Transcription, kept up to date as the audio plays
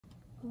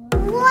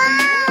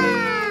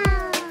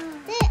Wow!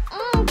 They're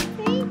all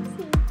pretty.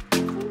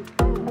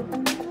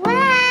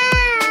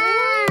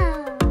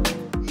 Wow!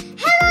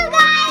 Hello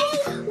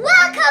guys!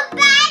 Welcome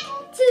back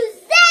to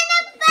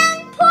Xenophonium!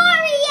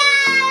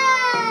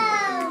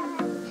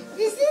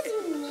 This is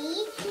me,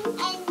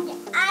 and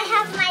I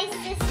have my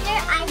sister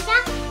Aisha,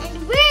 and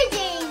we're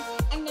doing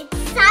an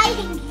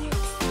exciting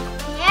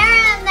experiment.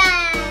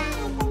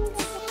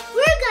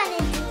 We're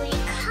gonna do a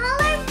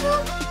colorful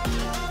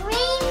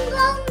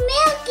rainbow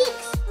milk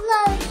explosion.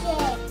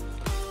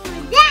 For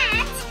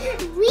that,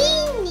 we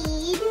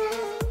need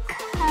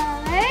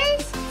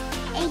colors,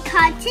 a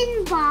cotton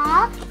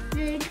ball,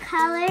 food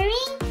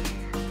coloring,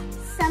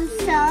 some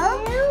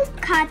soap,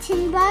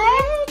 cotton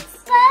buds,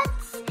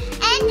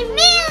 and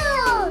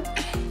milk.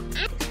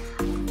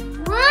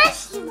 Watch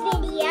the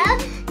video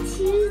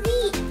to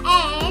the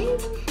end,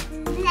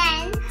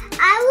 then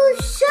I will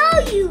show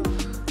you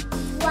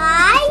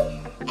why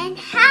and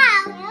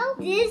how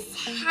this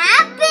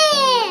happened.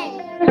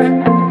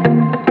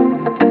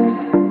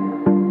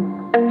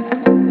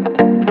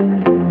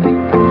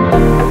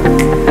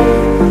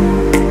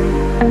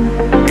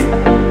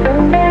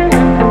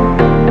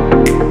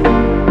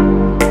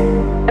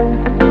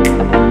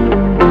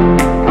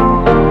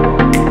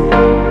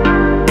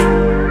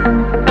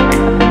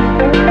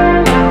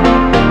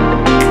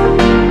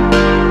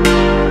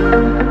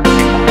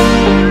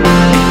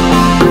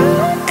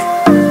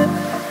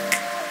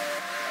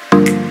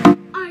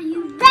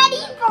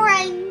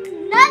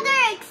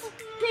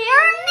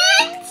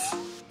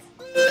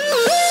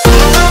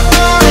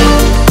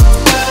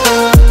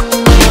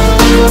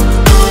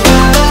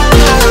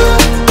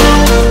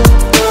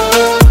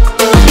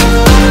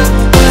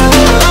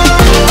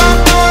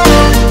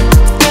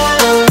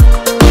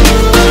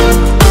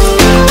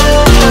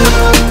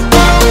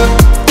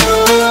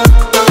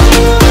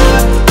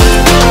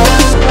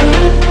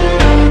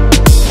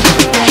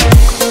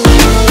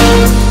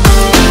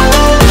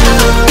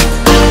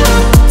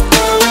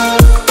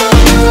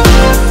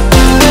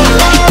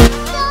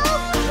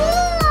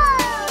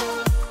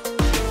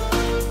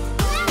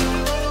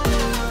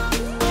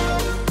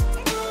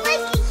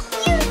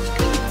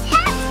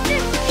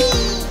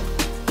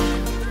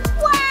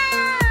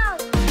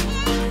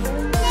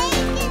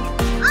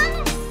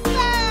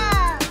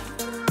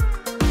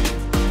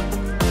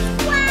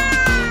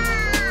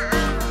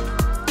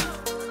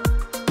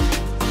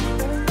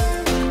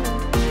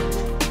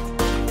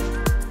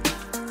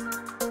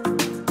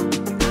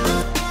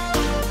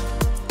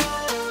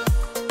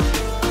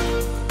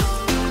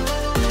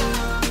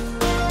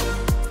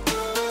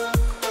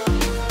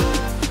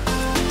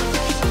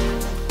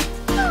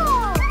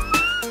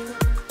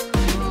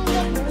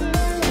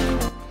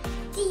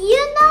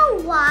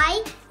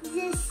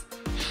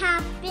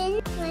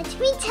 Let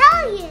me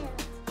tell you.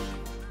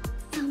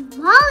 The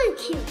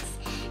molecules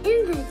in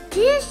the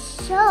dish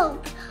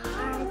soap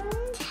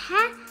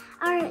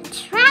are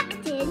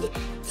attracted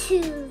to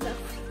the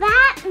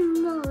fat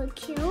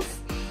molecules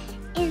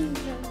in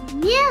the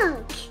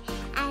milk.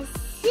 As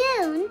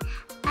soon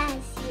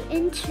as you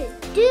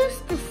introduce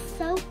the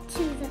soap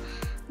to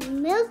the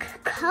milk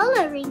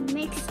coloring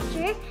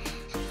mixture,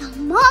 the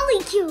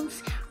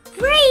molecules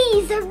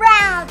freeze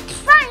around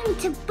trying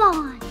to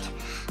bond.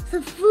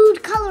 The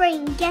food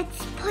coloring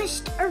gets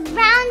pushed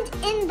around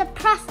in the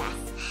process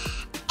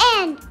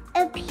and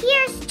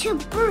appears to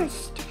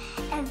burst.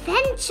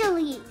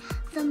 Eventually,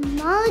 the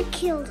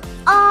molecules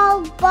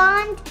all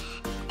bond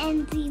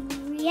and the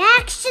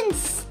reaction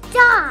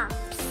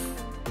stops.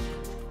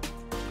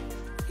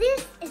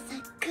 This is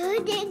a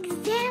good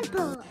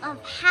example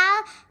of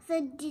how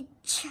the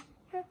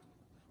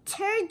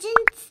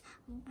detergents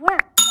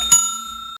work.